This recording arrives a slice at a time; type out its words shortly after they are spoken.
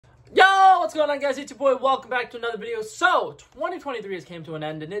What's going on, guys? It's your boy. Welcome back to another video. So 2023 has came to an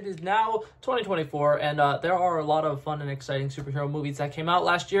end and it is now 2024, and there are a lot of fun and exciting superhero movies that came out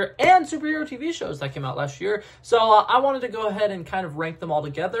last year and superhero TV shows that came out last year. So I wanted to go ahead and kind of rank them all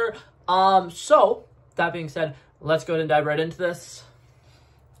together. So that being said, let's go ahead and dive right into this.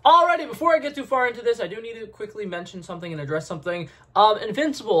 Alrighty, before I get too far into this, I do need to quickly mention something and address something.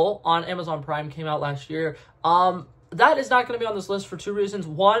 Invincible on Amazon Prime came out last year. That is not going to be on this list for two reasons.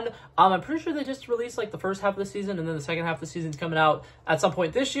 One, I'm pretty sure they just released like the first half of the season, and then the second half of the season's coming out at some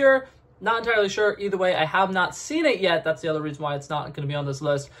point this year. Not entirely sure. Either way, I have not seen it yet. That's the other reason why it's not going to be on this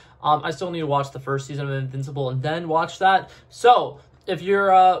list. I still need to watch the first season of Invincible and then watch that. So if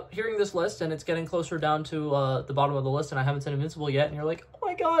you're hearing this list and it's getting closer down to the bottom of the list and I haven't seen Invincible yet, and you're like, oh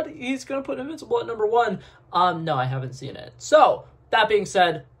my god, he's going to put Invincible at number 1. No, I haven't seen it. So that being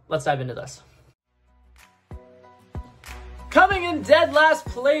said, let's dive into this. Coming in dead last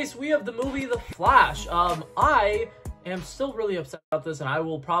place, we have the movie The Flash. I am still really upset about this, and I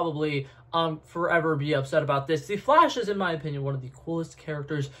will probably forever be upset about this. The Flash is, in my opinion, one of the coolest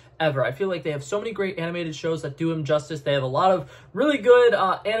characters ever. I feel like they have so many great animated shows that do him justice. They have a lot of really good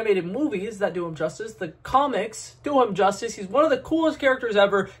animated movies that do him justice. The comics do him justice. He's one of the coolest characters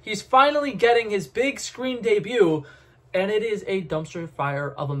ever. He's finally getting his big screen debut, and it is a dumpster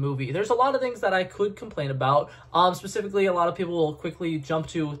fire of a movie. There's a lot of things that I could complain about. Specifically, a lot of people will quickly jump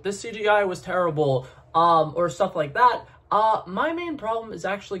to, this CGI was terrible, or stuff like that. My main problem is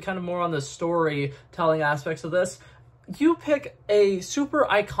actually kind of more on the storytelling aspects of this. You pick a super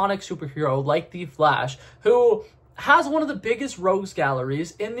iconic superhero like The Flash, who has one of the biggest rogues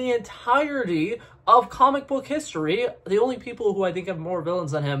galleries in the entirety of comic book history. The only people who I think have more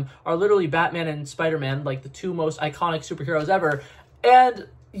villains than him are literally Batman and Spider-Man, like the two most iconic superheroes ever. And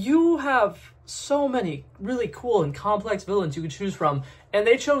you have so many really cool and complex villains you could choose from, and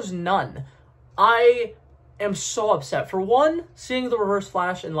they chose none. I am so upset. For one, seeing the Reverse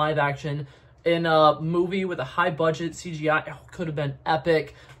Flash in live action in a movie with a high budget CGI could have been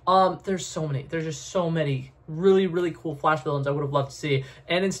epic. There's just so many really cool Flash villains I would have loved to see,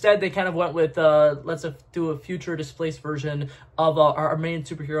 and instead they kind of went with let's do a future displaced version of our main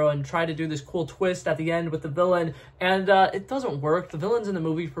superhero and try to do this cool twist at the end with the villain, and it doesn't work. The villain's in the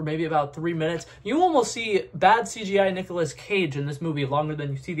movie for maybe about 3 minutes. You almost see bad CGI Nicolas Cage in this movie longer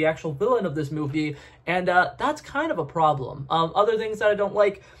than you see the actual villain of this movie, and that's kind of a problem. Other things that I don't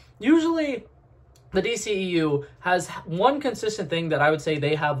like, usually the DCEU has one consistent thing that I would say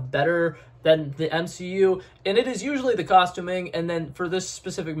they have better than the MCU, and it is usually the costuming. And then for this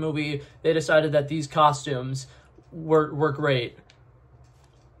specific movie, they decided that these costumes were great.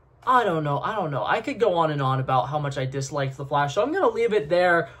 I don't know. I could go on and on about how much I disliked The Flash, so I'm going to leave it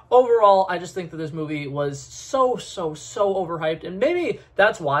there. Overall, I just think that this movie was so overhyped, and maybe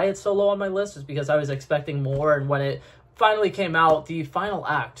that's why it's so low on my list, is because I was expecting more, and when it finally came out, the final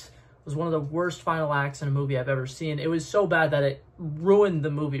act was one of the worst final acts in a movie I've ever seen. It was so bad that it ruined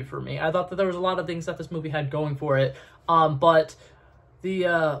the movie for me. I thought that there was a lot of things that this movie had going for it, but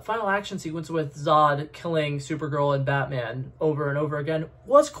the final action sequence with Zod killing Supergirl and Batman over and over again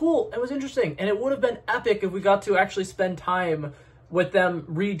was cool. It was interesting, and it would have been epic if we got to actually spend time with them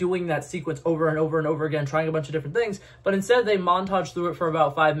redoing that sequence over and over again, trying a bunch of different things. But instead, they montage through it for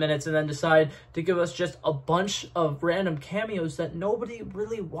about 5 minutes and then decide to give us just a bunch of random cameos that nobody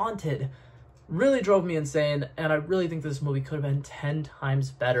really wanted. Really drove me insane, and I really think this movie could have been 10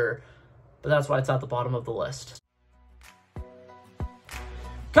 times better. But that's why it's at the bottom of the list.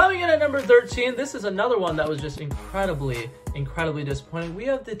 Coming in at number 13, this is another one that was just incredibly disappointing. We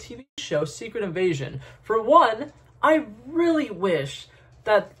have the TV show Secret Invasion. For one, I really wish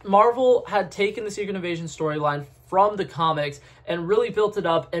that Marvel had taken the Secret Invasion storyline from the comics and really built it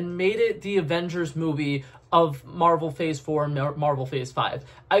up and made it the Avengers movie of Marvel Phase 4 and Marvel Phase 5.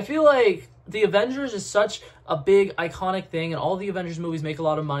 I feel like the Avengers is such a big, iconic thing, and all the Avengers movies make a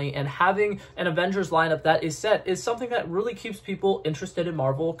lot of money, and having an Avengers lineup that is set is something that really keeps people interested in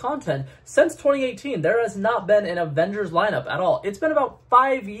Marvel content. Since 2018, there has not been an Avengers lineup at all. It's been about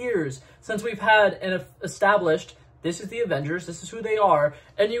 5 years since we've had an established, this is the Avengers, this is who they are,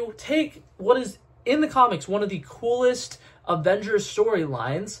 and you take what is, in the comics, one of the coolest Avengers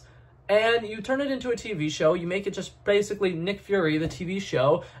storylines, and you turn it into a TV show. You make it just basically Nick Fury, the TV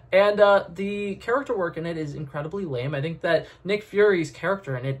show, and the character work in it is incredibly lame. I think that Nick Fury's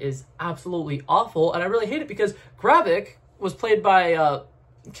character in it is absolutely awful, and I really hate it because Gravik was played by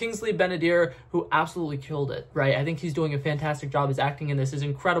Kingsley Ben-Adir, who absolutely killed it, right? I think he's doing a fantastic job. His acting in this is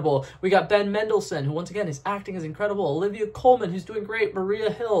incredible. We got Ben Mendelsohn, who once again, his acting is incredible. Olivia Colman, who's doing great.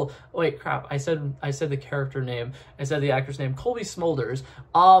 Maria Hill. Wait, crap. I said the character name. I said the actor's name. Colby Smulders.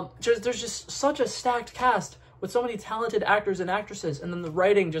 There's just such a stacked cast with so many talented actors and actresses, and then the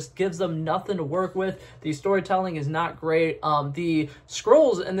writing just gives them nothing to work with. The storytelling is not great. The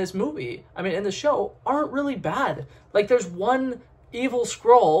scrolls in this movie, I mean, in the show, aren't really bad. Like, there's one evil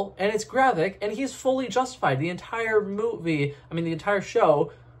scroll, and it's Gravik, and he's fully justified. The entire movie, I mean, the entire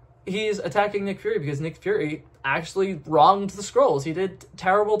show, he's attacking Nick Fury because Nick Fury actually wronged the scrolls. He did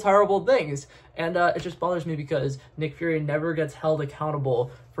terrible, terrible things. And it just bothers me because Nick Fury never gets held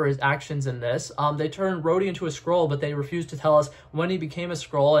accountable for his actions in this. They turned Rhodey into a scroll, but they refused to tell us when he became a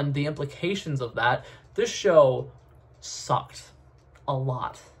scroll and the implications of that. This show sucked a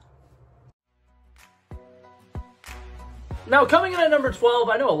lot. Now, coming in at number 12,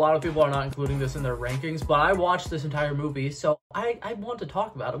 I know a lot of people are not including this in their rankings, but I watched this entire movie, so I want to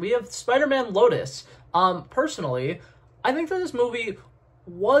talk about it. We have Spider-Man Lotus. Personally, I think that this movie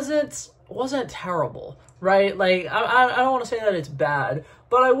wasn't terrible, right? Like, I don't want to say that it's bad,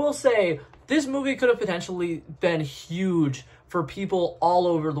 but I will say this movie could have potentially been huge for people all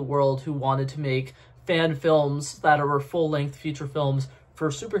over the world who wanted to make fan films that were full-length feature films for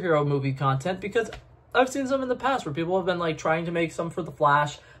superhero movie content, because I've seen some in the past where people have been like trying to make some for The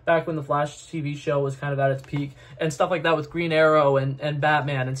Flash, back when The Flash TV show was kind of at its peak, and stuff like that with Green Arrow and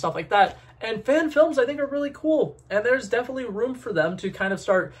Batman and stuff like that. And fan films, I think, are really cool. And there's definitely room for them to kind of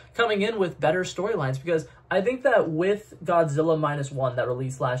start coming in with better storylines, because I think that with Godzilla -1 that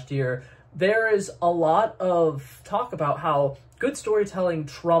released last year, there is a lot of talk about how good storytelling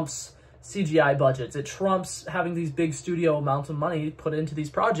trumps CGI budgets. It trumps having these big studio amounts of money put into these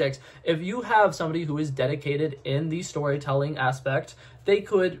projects. If you have somebody who is dedicated in the storytelling aspect, they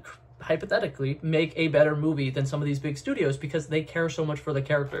could hypothetically make a better movie than some of these big studios because they care so much for the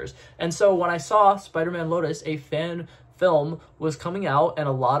characters. And so when I saw Spider-Man Lotus, a fan film, was coming out, and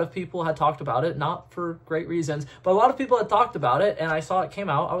a lot of people had talked about it, not for great reasons, but a lot of people had talked about it, and I saw it came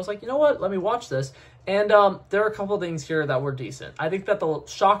out, I was like, you know what, let me watch this. And there are a couple things here that were decent. I think that the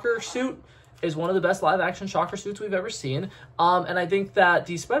Shocker suit is one of the best live-action Shocker suits we've ever seen. And I think that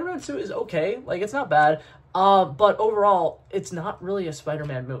the Spider-Man suit is okay. Like, it's not bad. But overall, it's not really a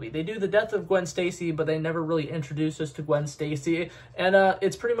Spider-Man movie. They do the death of Gwen Stacy, but they never really introduce us to Gwen Stacy. And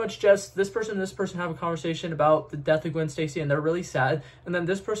it's pretty much just this person and this person have a conversation about the death of Gwen Stacy, and they're really sad. And then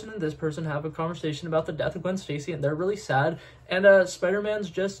this person and this person have a conversation about the death of Gwen Stacy, and they're really sad. And Spider-Man's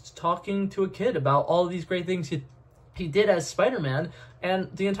just talking to a kid about all of these great things he did as Spider-Man. And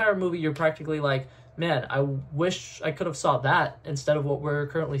the entire movie, you're practically like, man, I wish I could have saw that instead of what we're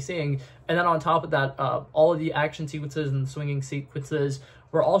currently seeing. And then on top of that, all of the action sequences and swinging sequences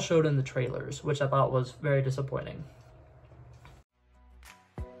were all showed in the trailers, which I thought was very disappointing.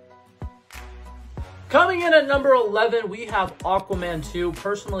 Coming in at number 11, we have Aquaman 2.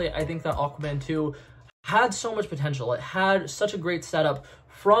 Personally, I think that Aquaman 2 had so much potential. It had such a great setup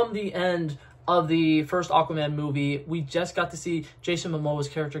from the end of the first Aquaman movie. We just got to see Jason Momoa's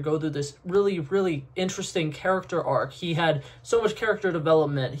character go through this really, really interesting character arc. He had so much character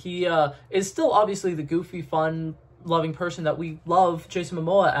development. He is still obviously the goofy, fun, loving person that we love Jason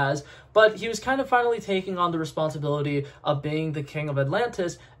Momoa as, but he was kind of finally taking on the responsibility of being the king of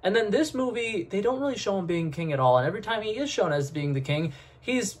Atlantis. And then this movie, they don't really show him being king at all. And every time he is shown as being the king,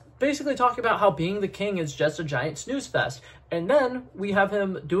 he's basically talking about how being the king is just a giant snooze fest. And then we have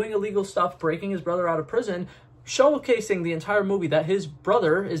him doing illegal stuff, breaking his brother out of prison, showcasing the entire movie that his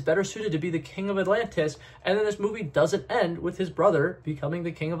brother is better suited to be the king of Atlantis. And then this movie doesn't end with his brother becoming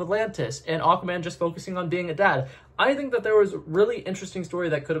the king of Atlantis and Aquaman just focusing on being a dad. I think that there was a really interesting story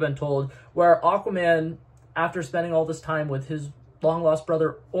that could have been told where Aquaman, after spending all this time with his long-lost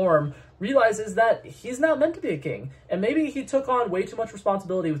brother Orm, realizes that he's not meant to be a king. And maybe he took on way too much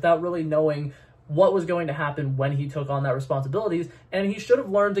responsibility without really knowing what was going to happen when he took on that responsibilities, and he should have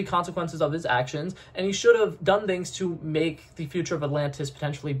learned the consequences of his actions, and he should have done things to make the future of Atlantis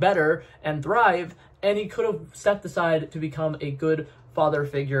potentially better and thrive, and he could have stepped aside to become a good father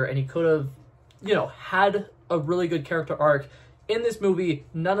figure, and he could have, you know, had a really good character arc. In this movie,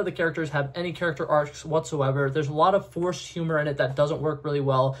 none of the characters have any character arcs whatsoever. There's a lot of forced humor in it that doesn't work really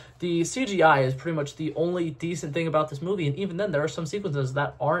well. The CGI is pretty much the only decent thing about this movie, and even then, there are some sequences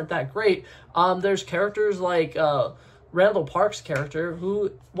that aren't that great. There's characters like Randall Park's character,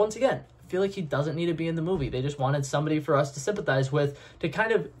 who, once again, feel like he doesn't need to be in the movie. They just wanted somebody for us to sympathize with, to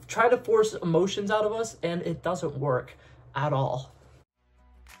kind of try to force emotions out of us, and it doesn't work at all.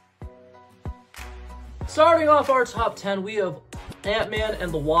 Starting off our top 10, we have Ant-Man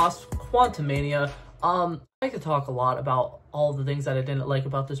and the Wasp: Quantumania. I could talk a lot about all the things that I didn't like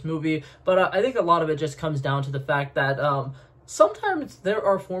about this movie, but I think a lot of it just comes down to the fact that sometimes there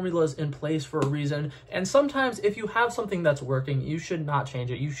are formulas in place for a reason, and sometimes if you have something that's working, you should not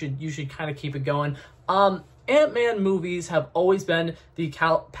change it. You should kind of keep it going. Ant-Man movies have always been the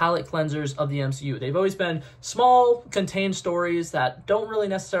palate cleansers of the MCU. They've always been small, contained stories that don't really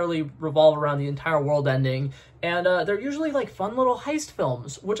necessarily revolve around the entire world ending, and they're usually like fun little heist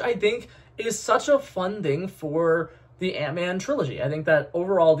films, which I think is such a fun thing for the Ant-Man trilogy. I think that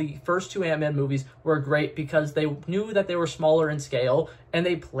overall the first two Ant-Man movies were great because they knew that they were smaller in scale and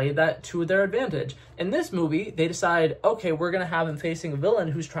they played that to their advantage. In this movie, they decide, okay, we're going to have him facing a villain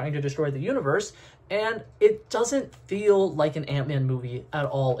who's trying to destroy the universe, and it doesn't feel like an Ant-Man movie at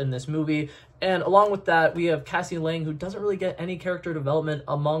all in this movie. And along with that, we have Cassie Lang, who doesn't really get any character development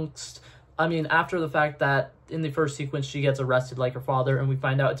after the fact that in the first sequence she gets arrested like her father, and we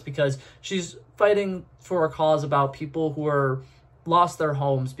find out it's because she's fighting for a cause about people who are lost their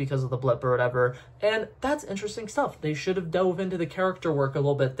homes because of the blip or whatever, and that's interesting stuff. They should have dove into the character work a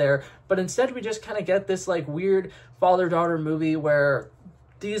little bit there, but instead we just kind of get this like weird father-daughter movie where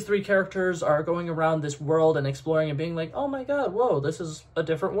these three characters are going around this world and exploring and being like, oh my god, whoa, this is a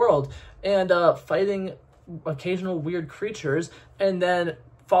different world, and fighting occasional weird creatures, and then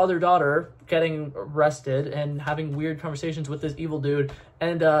father-daughter getting arrested and having weird conversations with this evil dude.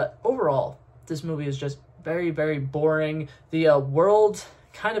 And overall, this movie is just very, very boring. The world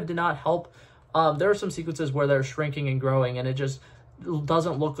kind of did not help. There are some sequences where they're shrinking and growing, and it just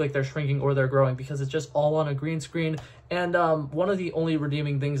doesn't look like they're shrinking or they're growing because it's just all on a green screen. And one of the only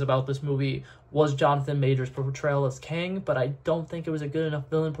redeeming things about this movie was Jonathan Majors' portrayal as Kang, but I don't think it was a good enough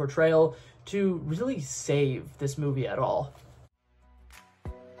villain portrayal to really save this movie at all.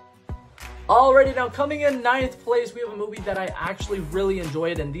 Alrighty, now coming in 9th place, we have a movie that I actually really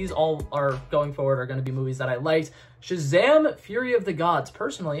enjoyed, and these all are going forward are going to be movies that I liked. Shazam! Fury of the Gods.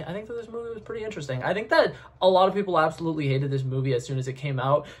 Personally, I think that this movie was pretty interesting. I think that a lot of people absolutely hated this movie as soon as it came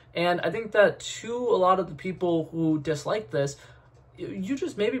out, and I think that to a lot of the people who disliked this, you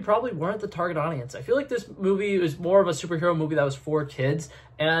just maybe probably weren't the target audience. I feel like this movie is more of a superhero movie that was for kids,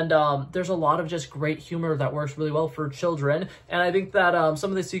 and there's a lot of just great humor that works really well for children, and I think that some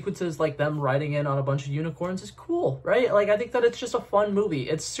of the sequences, like them riding in on a bunch of unicorns, is cool, right? Like, I think that it's just a fun movie.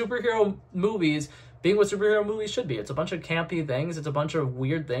 It's superhero movies being what superhero movies should be. It's a bunch of campy things, it's a bunch of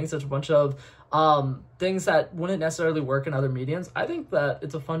weird things, it's a bunch of things that wouldn't necessarily work in other mediums. I think that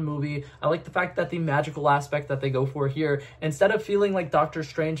it's a fun movie. I like the fact that the magical aspect that they go for here, instead of feeling like Doctor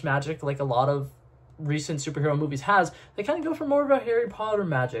Strange magic like a lot of recent superhero movies has, they kind of go for more of a Harry Potter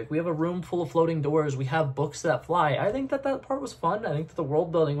magic. We have a room full of floating doors, we have books that fly. I think that that part was fun. I think that the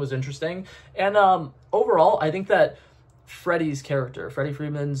world building was interesting, and overall I think that Freddie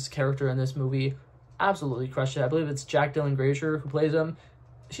Freeman's character in this movie absolutely crushed it. I believe it's Jack Dylan Grazer who plays him.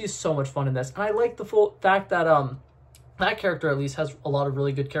 She's so much fun in this, and I like the full fact that that character at least has a lot of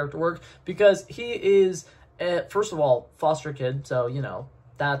really good character work, because he is first of all foster kid, so you know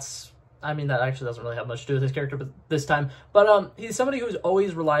that's, I mean, that actually doesn't really have much to do with his character but this time, but he's somebody who's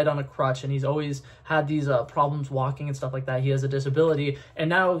always relied on a crutch, and he's always had these problems walking and stuff like that. He has a disability, and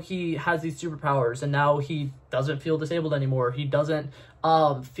now he has these superpowers, and now he doesn't feel disabled anymore. He doesn't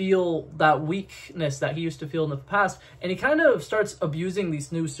feel that weakness that he used to feel in the past, and he kind of starts abusing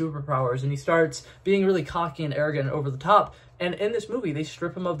these new superpowers, and he starts being really cocky and arrogant and over the top, and in this movie they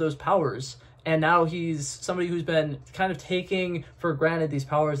strip him of those powers, and now he's somebody who's been kind of taking for granted these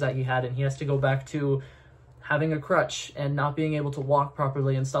powers that he had, and he has to go back to having a crutch and not being able to walk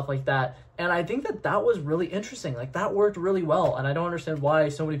properly and stuff like that. And I think that that was really interesting. Like, that worked really well, and I don't understand why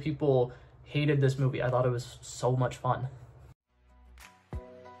so many people hated this movie. I thought it was so much fun.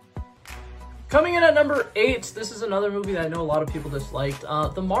 Coming in at number 8, this is another movie that I know a lot of people disliked,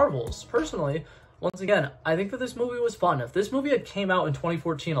 The Marvels. Personally, once again, I think that this movie was fun. If this movie had came out in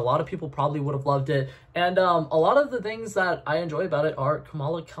 2014, a lot of people probably would have loved it. And a lot of the things that I enjoy about it are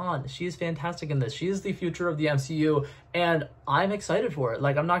Kamala Khan. She is fantastic in this. She is the future of the MCU, and I'm excited for it.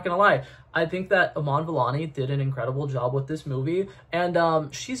 Like, I'm not gonna lie. I think that Iman Vellani did an incredible job with this movie,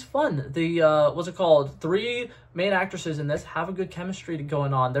 and she's fun. The, what's it called? 3 main actresses in this have a good chemistry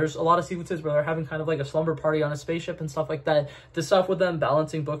going on. There's a lot of sequences where they're having kind of like a slumber party on a spaceship and stuff like that. The stuff with them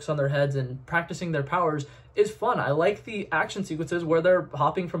balancing books on their heads and practicing their powers is fun. I like the action sequences where they're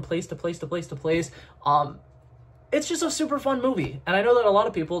hopping from place to place to place to place. It's just a super fun movie, and I know that a lot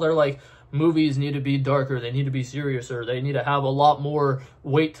of people, they're like, movies need to be darker, they need to be seriouser, they need to have a lot more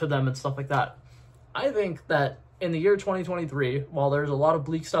weight to them and stuff like that. I think that in the year 2023, while there's a lot of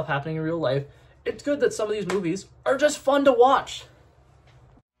bleak stuff happening in real life, it's good that some of these movies are just fun to watch.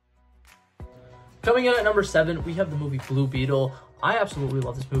 Coming in at number 7, we have the movie Blue Beetle. I absolutely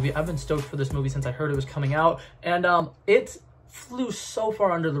love this movie. I've been stoked for this movie since I heard it was coming out, and it flew so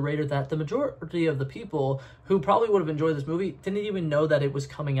far under the radar that the majority of the people who probably would have enjoyed this movie didn't even know that it was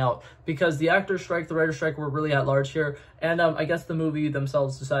coming out, because the actors strike, the writer's strike were really at large here, and I guess the movie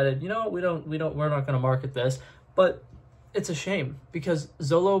themselves decided, you know, we're not going to market this. But it's a shame, because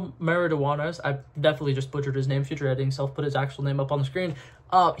Zolo Mariduenas, I definitely just butchered his name, future editing self put his actual name up on the screen.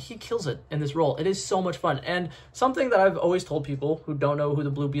 He kills it in this role. It is so much fun. And something that I've always told people who don't know who the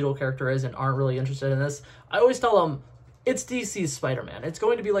Blue Beetle character is and aren't really interested in this, I always tell them, it's DC's Spider-Man. It's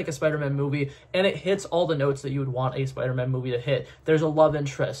going to be like a Spider-Man movie, and it hits all the notes that you would want a Spider-Man movie to hit. There's a love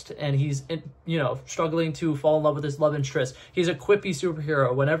interest, and he's, you know, struggling to fall in love with his love interest. He's a quippy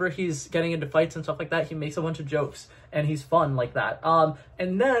superhero. Whenever he's getting into fights and stuff like that, he makes a bunch of jokes, and he's fun like that.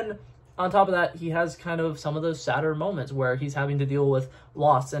 And then on top of that, he has kind of some of those sadder moments where he's having to deal with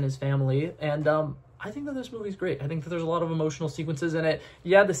loss in his family, and I think that this movie's great. I think that there's a lot of emotional sequences in it.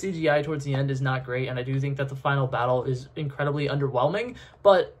 Yeah, the CGI towards the end is not great, and I do think that the final battle is incredibly underwhelming,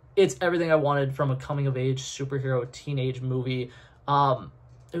 but it's everything I wanted from a coming-of-age superhero teenage movie.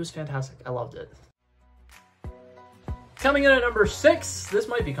 It was fantastic. I loved it. Coming in at number 6, this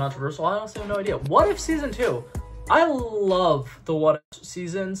might be controversial. I honestly have no idea. What If Season 2? I love the What If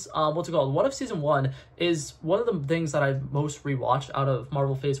seasons. What's it called? What If Season 1 is one of the things that I've most rewatched out of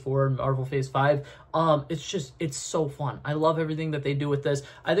Marvel Phase 4 and Marvel Phase 5. It's so fun. I love everything that they do with this.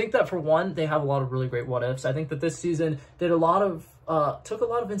 I think that, for one, they have a lot of really great what ifs. I think that this season did a lot of took a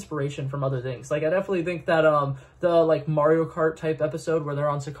lot of inspiration from other things. Like, I definitely think that the like Mario Kart type episode where they're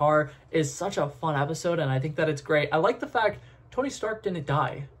on Sakaar is such a fun episode, and I think that it's great. I like the fact Tony Stark didn't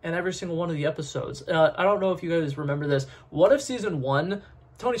die in every single one of the episodes. I don't know if you guys remember this. What If Season 1,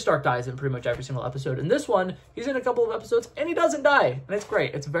 Tony Stark dies in pretty much every single episode. In this one, he's in a couple of episodes, and he doesn't die. And it's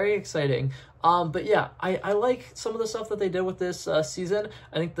great. It's very exciting. But yeah, I like some of the stuff that they did with this season.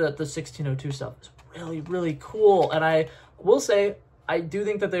 I think the 1602 stuff is really, really cool. And I will say, I do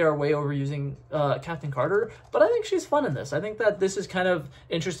think that they are way overusing Captain Carter, but I think she's fun in this. I think that this is kind of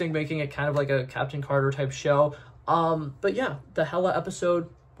interesting, making it kind of like a Captain Carter type show. But yeah, the Hela episode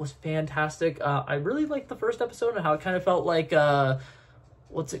was fantastic. I really liked the first episode and how it kind of felt like,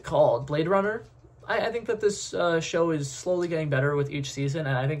 what's it called? Blade Runner. I think that this show is slowly getting better with each season,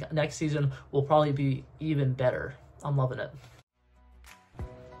 and I think next season will probably be even better. I'm loving it.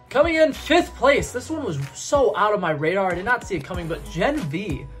 Coming in 5th place. This one was so out of my radar. I did not see it coming, but Gen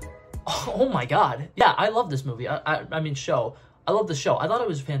V. Oh my God. Yeah, I love this movie. I mean, show. I love the show. I thought it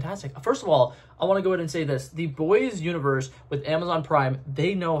was fantastic. First of all, I want to go ahead and say this. The Boys universe with Amazon Prime,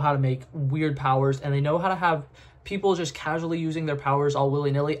 they know how to make weird powers, and they know how to have people just casually using their powers all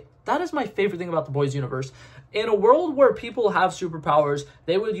willy-nilly. That is my favorite thing about the Boys universe. In a world where people have superpowers,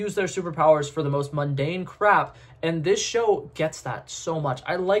 they would use their superpowers for the most mundane crap, and this show gets that so much.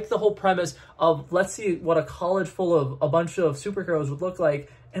 I like the whole premise of, let's see what a college full of a bunch of superheroes would look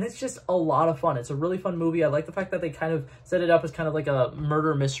like, and it's just a lot of fun. It's a really fun movie. I like the fact that they kind of set it up as kind of like a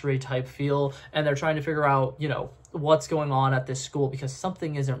murder mystery type feel, and they're trying to figure out, you know, what's going on at this school because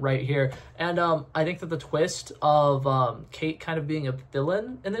something isn't right here. And I think that the twist of Kate kind of being a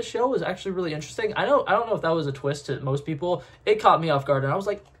villain in this show was actually really interesting. I don't know if that was a twist to most people. It caught me off guard, and I was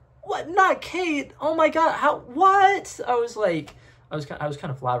like, what? Not Kate? Oh my God, how? What? I was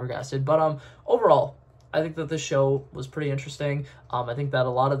kind of flabbergasted. But overall, I think that this show was pretty interesting. I think that a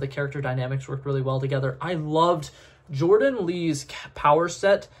lot of the character dynamics worked really well together. I loved Jordan Lee's power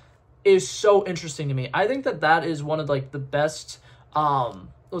set. Is so interesting to me. I think that that is one of like the best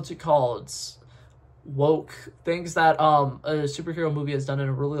what's it called, woke things that a superhero movie has done in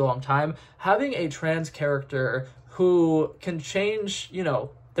a really long time. Having a trans character who can change, you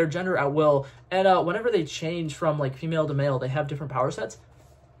know, their gender at will, and whenever they change from like female to male, they have different power sets.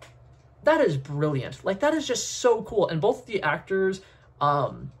 That is brilliant. Like, that is just so cool. And both the actors,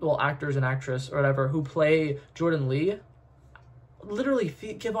 well, actors and actress or whatever, who play Jordan Lee, literally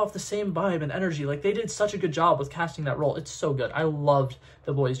give off the same vibe and energy. Like, they did such a good job with casting that role. It's so good. I loved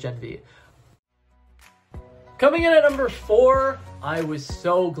The Boys Gen V. Coming in at number 4, I was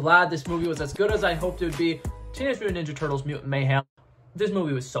so glad this movie was as good as I hoped it would be. Teenage Mutant Ninja Turtles Mutant Mayhem. This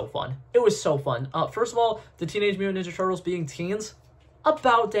movie was so fun. It was so fun. First of all, the Teenage Mutant Ninja Turtles being teens,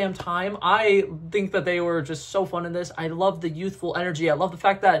 about damn time. I think that they were just so fun in this. I love the youthful energy. I love the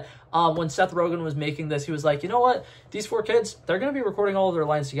fact that when Seth Rogen was making this, he was like, you know what? These 4 kids, they're going to be recording all of their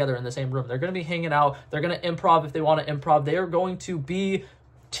lines together in the same room. They're going to be hanging out. They're going to improv if they want to improv. They are going to be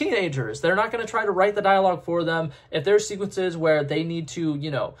teenagers. They're not going to try to write the dialogue for them. If there's sequences where they need to,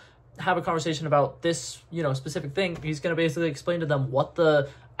 you know, have a conversation about this, you know, specific thing, he's going to basically explain to them what the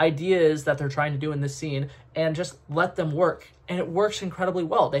idea is that they're trying to do in this scene and just let them work. And it works incredibly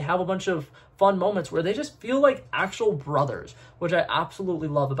well. They have a bunch of fun moments where they just feel like actual brothers, which I absolutely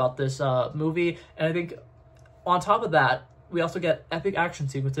love about this movie. And I think on top of that, we also get epic action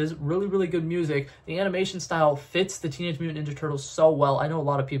sequences, really, really good music. The animation style fits the Teenage Mutant Ninja Turtles so well. I know a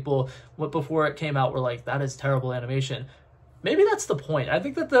lot of people, before it came out, were like, that is terrible animation. Maybe that's the point. I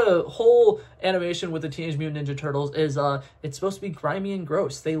think that the whole animation with the Teenage Mutant Ninja Turtles is, it's supposed to be grimy and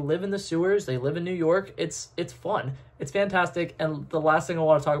gross. They live in the sewers. They live in New York. It's fun. It's fantastic. And the last thing I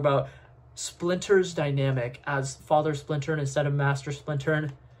want to talk about, Splinter's dynamic as Father Splinter instead of Master Splinter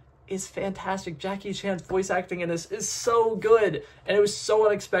is fantastic. Jackie Chan's voice acting in this is so good, and it was so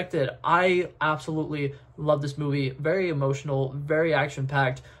unexpected. I absolutely love this movie. Very emotional, very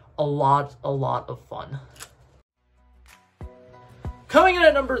action-packed, a lot of fun. Coming in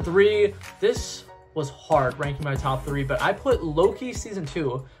at number 3, this was hard ranking my top 3, but I put Loki Season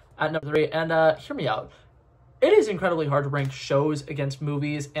 2 at number 3, and hear me out. It is incredibly hard to rank shows against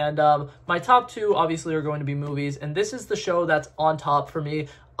movies, and my top 2 obviously are going to be movies, and this is the show that's on top for me.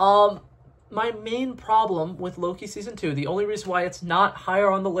 My main problem with Loki Season 2, the only reason why it's not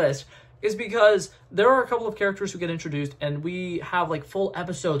higher on the list, is because there are a couple of characters who get introduced, and we have like full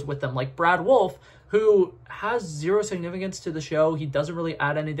episodes with them, like Brad Wolf, who has zero significance to the show. He doesn't really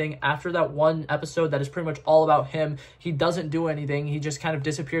add anything. After that one episode that is pretty much all about him, he doesn't do anything. He just kind of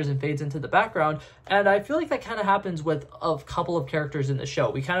disappears and fades into the background. And I feel like that kind of happens with a couple of characters in the show.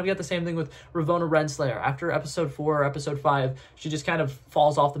 We kind of get the same thing with Ravonna Renslayer. After episode 4 or episode 5, she just kind of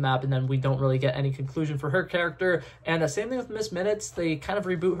falls off the map, and then we don't really get any conclusion for her character. And the same thing with Miss Minutes. They kind of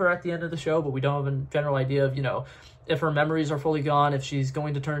reboot her at the end of the show, but we don't have a general idea of, you know, if her memories are fully gone, if she's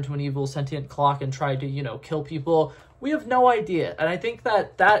going to turn into an evil sentient clock and try to, you know, kill people. We have no idea. And I think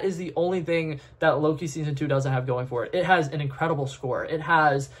that that is the only thing that Loki Season 2 doesn't have going for it. It has an incredible score. It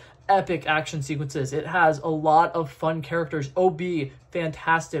has epic action sequences. It has a lot of fun characters. OB,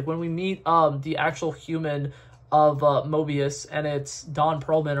 fantastic. When we meet the actual human of Mobius, and it's Don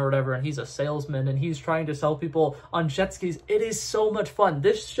Perlman or whatever, and he's a salesman, and he's trying to sell people on jet skis. It is so much fun.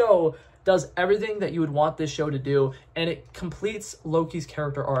 This show does everything that you would want this show to do, and it completes Loki's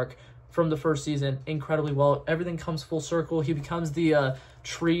character arc from the first season incredibly well. Everything comes full circle. He becomes the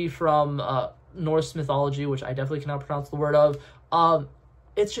tree from Norse mythology, which I definitely cannot pronounce the word of.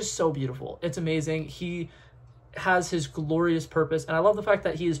 It's just so beautiful. It's amazing. He has his glorious purpose, and I love the fact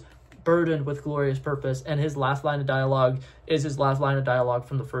that he's burdened with glorious purpose, and his last line of dialogue is his last line of dialogue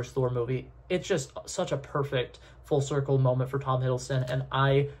from the first Thor movie. It's just such a perfect full circle moment for Tom Hiddleston, and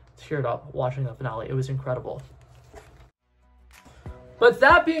I teared up watching the finale. It was incredible. But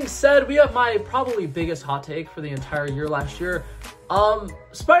that being said, we have my probably biggest hot take for the entire year last year.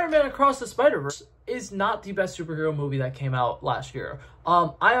 Spider-Man Across the Spiderverse is not the best superhero movie that came out last year.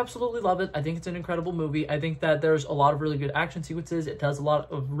 I absolutely love it. I think it's an incredible movie. I think that there's a lot of really good action sequences. It does a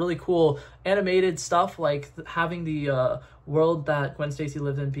lot of really cool animated stuff, like having the world that Gwen Stacy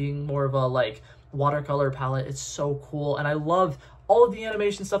lived in being more of a like watercolor palette. It's so cool, and I love all of the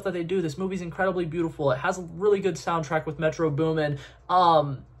animation stuff that they do. This movie's incredibly beautiful. It has a really good soundtrack with Metro Boomin.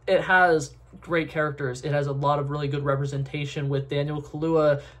 It has great characters. It has a lot of really good representation with Daniel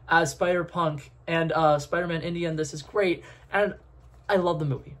Kaluuya as Spider-Punk and Spider-Man Indian. This is great, and I love the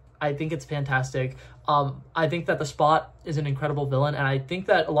movie. I think it's fantastic. I think that the Spot is an incredible villain, and I think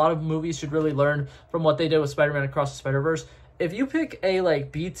that a lot of movies should really learn from what they did with Spider-Man Across the Spiderverse. If you pick a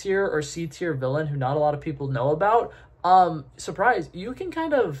like B tier or C tier villain who not a lot of people know about, surprise, you can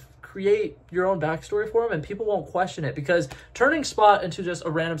kind of create your own backstory for him and people won't question it, because turning Spot into just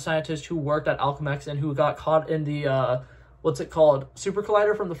a random scientist who worked at Alchemex and who got caught in the Super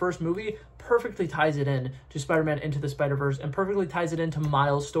Collider from the first movie perfectly ties it in to Spider-Man Into the Spider-Verse and perfectly ties it into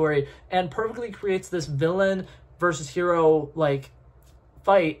Miles' story and perfectly creates this villain versus hero like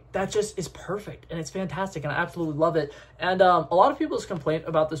fight that just is perfect, and it's fantastic, and I absolutely love it. And a lot of people's complaint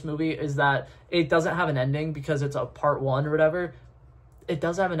about this movie is that it doesn't have an ending because it's a part 1 or whatever. It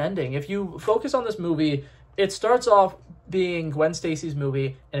does have an ending. If you focus on this movie, it starts off being Gwen Stacy's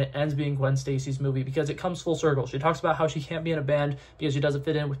movie and it ends being Gwen Stacy's movie because it comes full circle. She talks about how she can't be in a band because she doesn't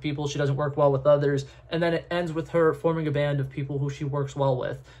fit in with people, she doesn't work well with others, and then it ends with her forming a band of people who she works well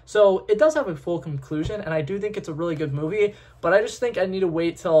with. So it does have a full conclusion, and I do think it's a really good movie, but I just think I need to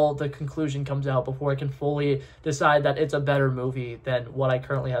wait till the conclusion comes out before I can fully decide that it's a better movie than what I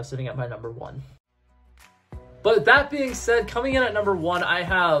currently have sitting at my number 1. But that being said, coming in at number 1, I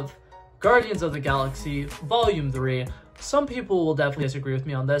have Guardians of the Galaxy Volume 3. Some people will definitely disagree with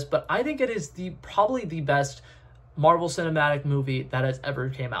me on this, but I think it is probably the best Marvel Cinematic movie that has ever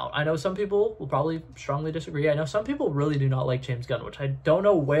came out. I know some people will probably strongly disagree. I know some people really do not like James Gunn, which I don't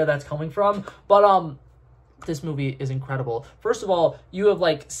know where that's coming from, but this movie is incredible. First of all, you have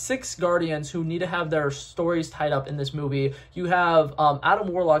like 6 Guardians who need to have their stories tied up in this movie. You have Adam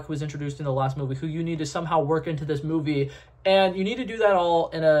Warlock, who was introduced in the last movie, who you need to somehow work into this movie. And you need to do that all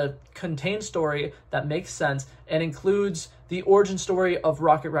in a contained story that makes sense and includes the origin story of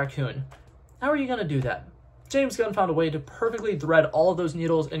Rocket Raccoon. How are you going to do that? James Gunn found a way to perfectly thread all of those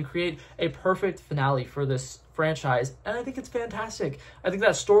needles and create a perfect finale for this franchise, and I think it's fantastic. I think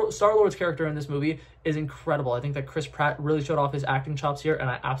that Star-Lord's character in this movie is incredible. I think that Chris Pratt really showed off his acting chops here, and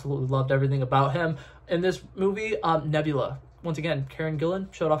I absolutely loved everything about him. In this movie, Nebula, once again, Karen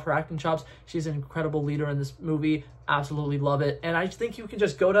Gillan showed off her acting chops. She's an incredible leader in this movie. Absolutely love it. And I think you can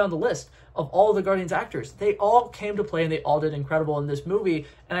just go down the list of all the Guardians actors. They all came to play and they all did incredible in this movie,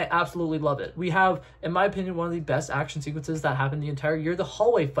 and I absolutely love it. We have, in my opinion, one of the best action sequences that happened the entire year. The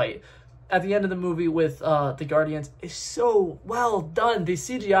hallway fight at the end of the movie with the Guardians is so well done. The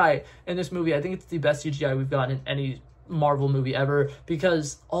CGI in this movie, I think it's the best CGI we've gotten in any Marvel movie ever,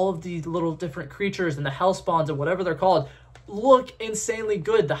 because all of the little different creatures and the hellspawns and whatever they're called look insanely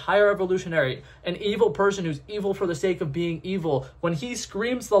good. The Higher Evolutionary, an evil person who's evil for the sake of being evil. When he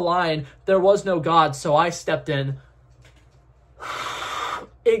screams the line, "There was no God, so I stepped in,"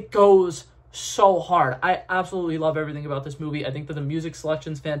 it goes so hard. I absolutely love everything about this movie. I think that the music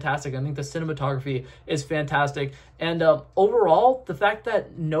selection is fantastic. I think the cinematography is fantastic. And overall, the fact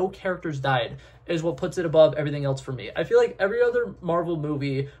that no characters died is what puts it above everything else for me. I feel like every other Marvel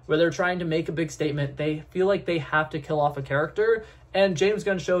movie where they're trying to make a big statement, they feel like they have to kill off a character. And James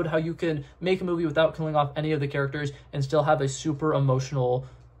Gunn showed how you can make a movie without killing off any of the characters and still have a super emotional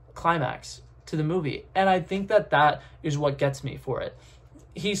climax to the movie. And I think that that is what gets me for it.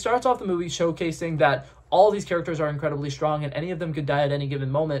 He starts off the movie showcasing that all these characters are incredibly strong and any of them could die at any given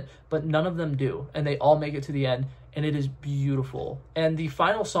moment, but none of them do. And they all make it to the end, and it is beautiful. And the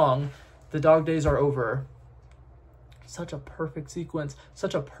final song, "The Dog Days Are Over," such a perfect sequence,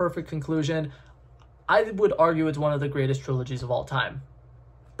 such a perfect conclusion. I would argue it's one of the greatest trilogies of all time.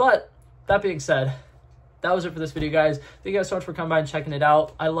 But that being said, that was it for this video, guys. Thank you guys so much for coming by and checking it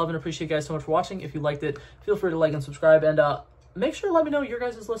out. I love and appreciate you guys so much for watching. If you liked it, feel free to like and subscribe, and make sure to let me know your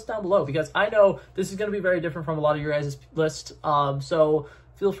guys' list down below, because I know this is going to be very different from a lot of your guys' list. So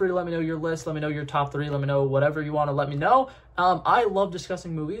feel free to let me know your list. Let me know your top 3. Let me know whatever you want to let me know. I love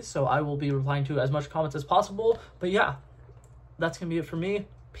discussing movies, so I will be replying to as much comments as possible. But yeah, that's going to be it for me.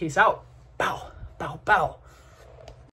 Peace out. Bow, bow, bow.